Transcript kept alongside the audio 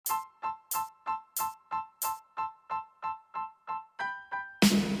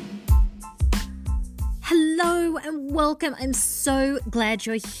and welcome. I'm so glad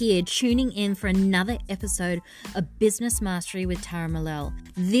you're here tuning in for another episode of Business Mastery with Tara Mollel.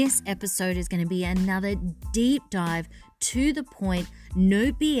 This episode is going to be another deep dive to the point,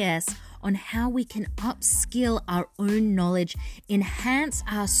 no BS, on how we can upskill our own knowledge, enhance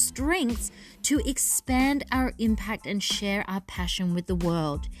our strengths to expand our impact and share our passion with the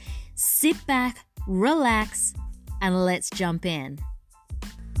world. Sit back, relax, and let's jump in.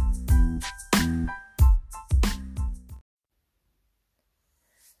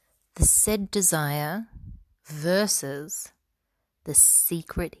 The said desire versus the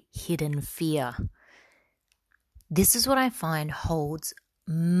secret hidden fear. This is what I find holds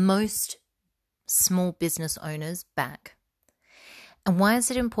most small business owners back. And why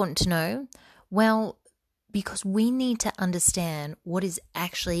is it important to know? Well, because we need to understand what is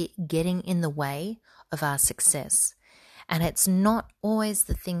actually getting in the way of our success. And it's not always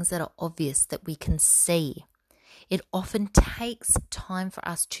the things that are obvious that we can see. It often takes time for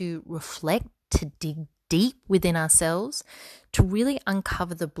us to reflect, to dig deep within ourselves, to really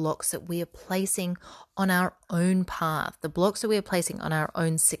uncover the blocks that we are placing on our own path, the blocks that we are placing on our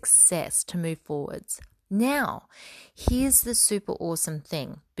own success to move forwards. Now, here's the super awesome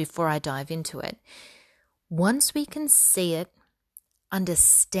thing before I dive into it. Once we can see it,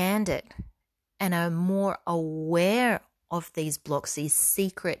 understand it, and are more aware of these blocks, these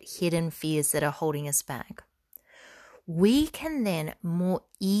secret hidden fears that are holding us back, we can then more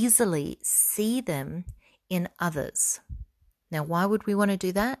easily see them in others. Now, why would we want to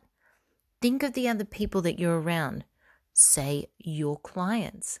do that? Think of the other people that you're around. Say your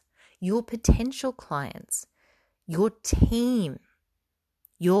clients, your potential clients, your team,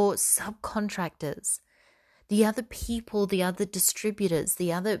 your subcontractors, the other people, the other distributors,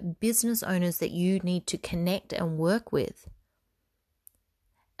 the other business owners that you need to connect and work with.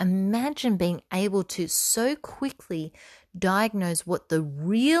 Imagine being able to so quickly diagnose what the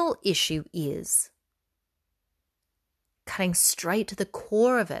real issue is, cutting straight to the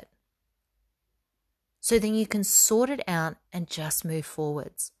core of it. So then you can sort it out and just move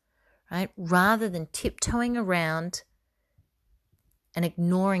forwards, right? Rather than tiptoeing around and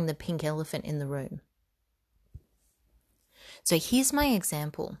ignoring the pink elephant in the room. So here's my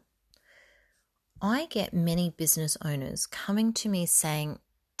example. I get many business owners coming to me saying,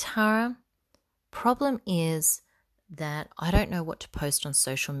 Tara, problem is that I don't know what to post on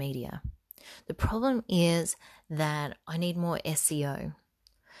social media. The problem is that I need more SEO.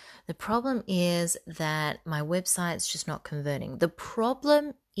 The problem is that my website's just not converting. The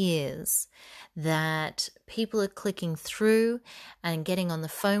problem is that people are clicking through and getting on the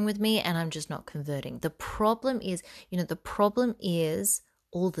phone with me and I'm just not converting. The problem is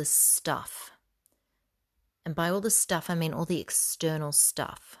all the stuff. And by all the stuff, I mean all the external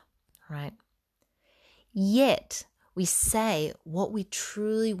stuff, right? Yet, we say what we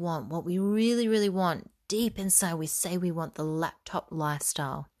truly want, what we really, really want. Deep inside, we say we want the laptop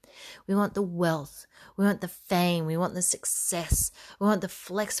lifestyle. We want the wealth. We want the fame. We want the success. We want the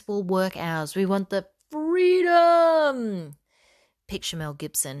flexible work hours. We want the freedom. Picture Mel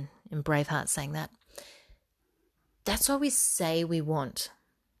Gibson in Braveheart saying that. That's what we say we want.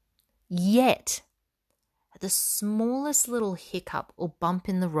 Yet, the smallest little hiccup or bump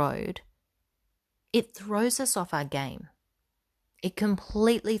in the road, it throws us off our game. It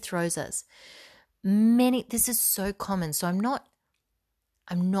completely throws us. This is so common. So I'm not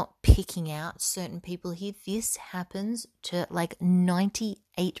picking out certain people here. This happens to like 98%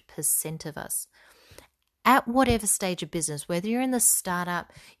 of us. At whatever stage of business, whether you're in the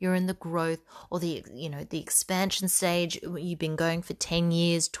startup, you're in the growth, or the expansion stage, you've been going for 10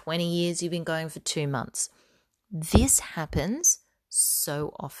 years, 20 years, you've been going for 2 months. This happens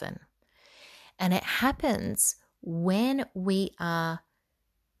so often. And it happens when we are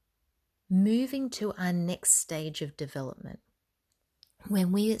moving to our next stage of development,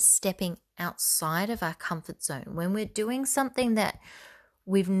 when we are stepping outside of our comfort zone, when we're doing something that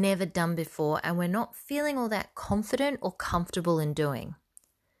we've never done before and we're not feeling all that confident or comfortable in doing.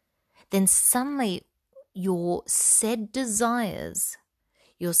 Then suddenly your said desires,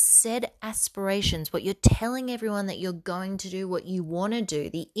 your said aspirations, what you're telling everyone that you're going to do, what you want to do,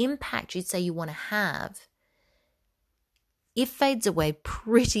 the impact you say you want to have, it fades away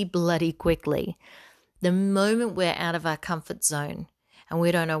pretty bloody quickly the moment we're out of our comfort zone and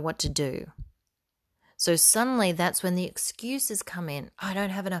we don't know what to do. So suddenly that's when the excuses come in. I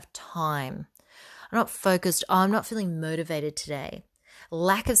don't have enough time. I'm not focused. I'm not feeling motivated today.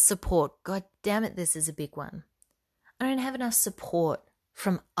 Lack of support. God damn it, this is a big one. I don't have enough support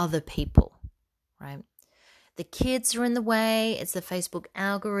from other people, right? the kids are in the way, it's the Facebook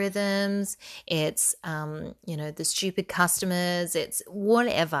algorithms, it's, the stupid customers, it's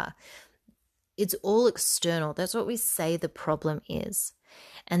whatever. It's all external. That's what we say the problem is.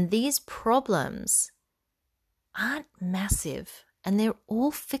 And these problems aren't massive, and they're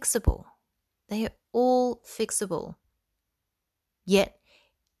all fixable. They are all fixable. Yet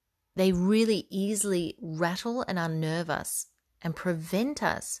they really easily rattle and unnerve us and prevent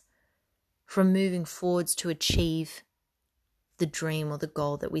us from moving forwards to achieve the dream or the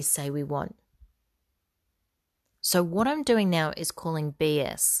goal that we say we want. So what I'm doing now is calling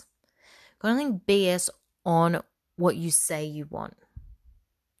BS. Calling BS on what you say you want,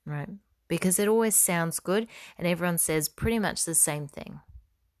 right? Because it always sounds good and everyone says pretty much the same thing.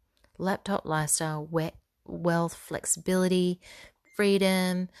 Laptop lifestyle, wealth, flexibility,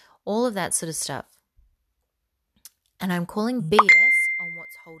 freedom, all of that sort of stuff. And I'm calling BS on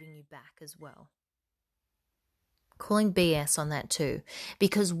what's holding you back as well. Calling BS on that too.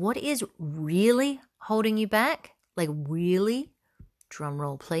 Because what is really holding you back, like really, drum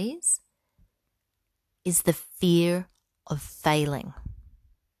roll please, is the fear of failing.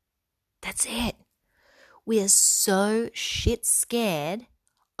 That's it. We are so shit scared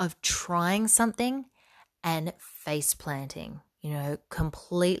of trying something and face planting,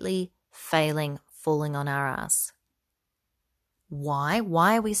 completely failing, falling on our ass. Why?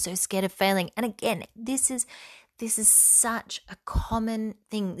 Why are we so scared of failing? And again, this is such a common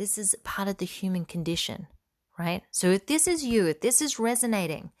thing. This is part of the human condition, right? So if this is you, if this is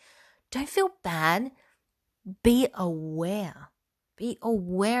resonating, don't feel bad. Be aware. Be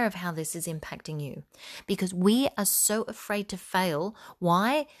aware of how this is impacting you, because we are so afraid to fail.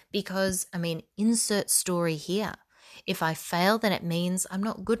 Why? Because, insert story here. If I fail, then it means I'm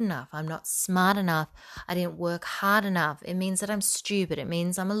not good enough. I'm not smart enough. I didn't work hard enough. It means that I'm stupid. It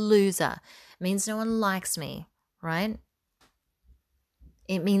means I'm a loser. It means no one likes me, right?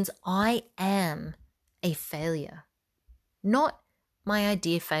 It means I am a failure. Not my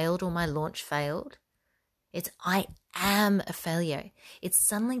idea failed or my launch failed. It's I am a failure. It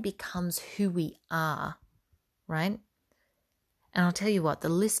suddenly becomes who we are, right? And I'll tell you what, the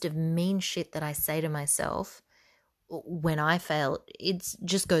list of mean shit that I say to myself when I fail, it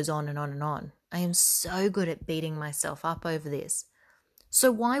just goes on and on and on. I am so good at beating myself up over this.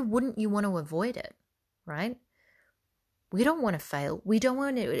 So why wouldn't you want to avoid it, right? We don't want to fail. We don't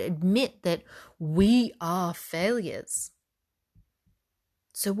want to admit that we are failures.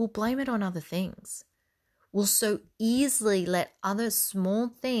 So we'll blame it on other things. We'll so easily let other small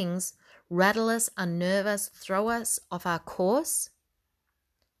things rattle us, unnerve us, throw us off our course,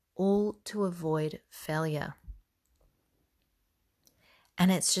 all to avoid failure.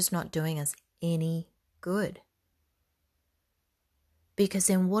 And it's just not doing us any good. Because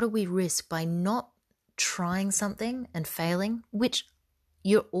then what do we risk by not trying something and failing, which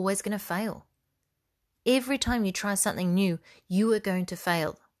you're always going to fail. Every time you try something new, you are going to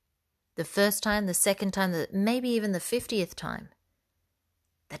fail. The first time, the second time, maybe even the 50th time.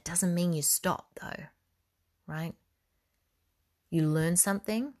 That doesn't mean you stop though, right? You learn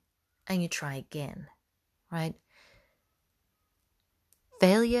something and you try again, right?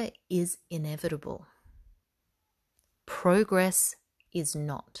 Failure is inevitable. Progress is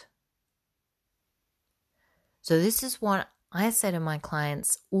not. So this is what I say to my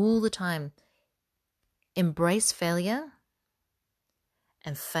clients all the time. Embrace failure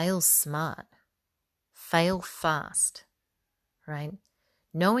and fail smart. Fail fast, right?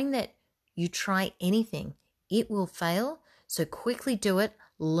 Knowing that you try anything, it will fail. So quickly do it.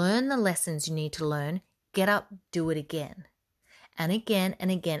 Learn the lessons you need to learn. Get up, do it again. And again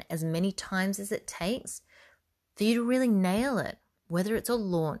and again, as many times as it takes for you to really nail it. Whether it's a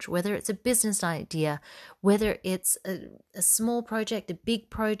launch, whether it's a business idea, whether it's a small project, a big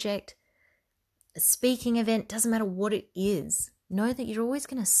project, a speaking event, doesn't matter what it is. Know that you're always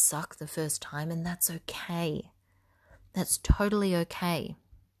going to suck the first time, and that's okay. That's totally okay.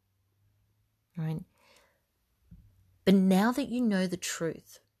 Right? But now that you know the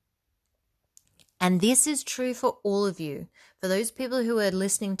truth, and this is true for all of you, for those people who are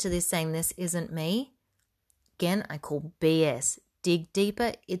listening to this saying this isn't me, again, I call BS. Dig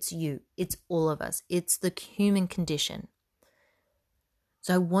deeper, it's you. It's all of us. It's the human condition.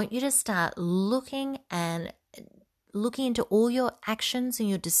 So I want you to start looking into all your actions and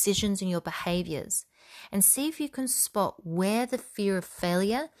your decisions and your behaviors and see if you can spot where the fear of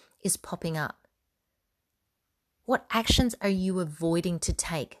failure is popping up. What actions are you avoiding to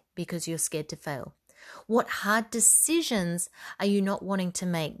take because you're scared to fail? What hard decisions are you not wanting to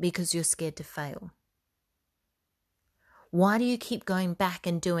make because you're scared to fail? Why do you keep going back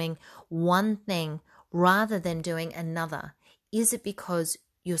and doing one thing rather than doing another? Is it because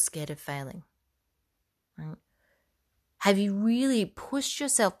you're scared of failing? Right? Have you really pushed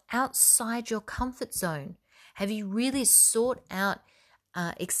yourself outside your comfort zone? Have you really sought out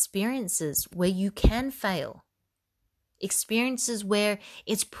experiences where you can fail? Experiences where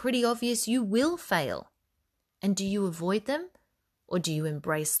it's pretty obvious you will fail. And do you avoid them or do you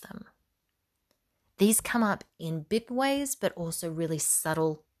embrace them? These come up in big ways, but also really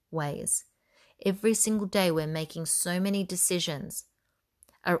subtle ways. Every single day we're making so many decisions.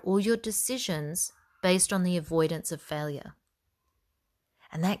 Are all your decisions based on the avoidance of failure?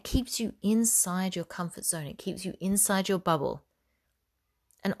 And that keeps you inside your comfort zone. It keeps you inside your bubble.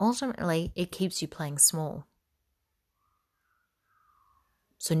 And ultimately, it keeps you playing small.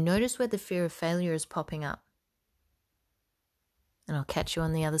 So notice where the fear of failure is popping up. And I'll catch you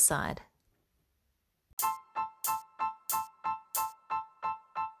on the other side.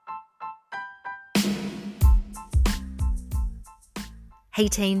 Hey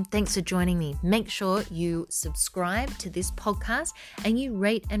team, thanks for joining me. Make sure you subscribe to this podcast and you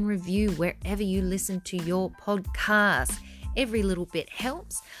rate and review wherever you listen to your podcast. Every little bit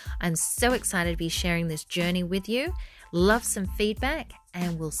helps. I'm so excited to be sharing this journey with you. Love some feedback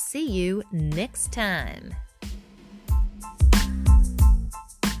and we'll see you next time.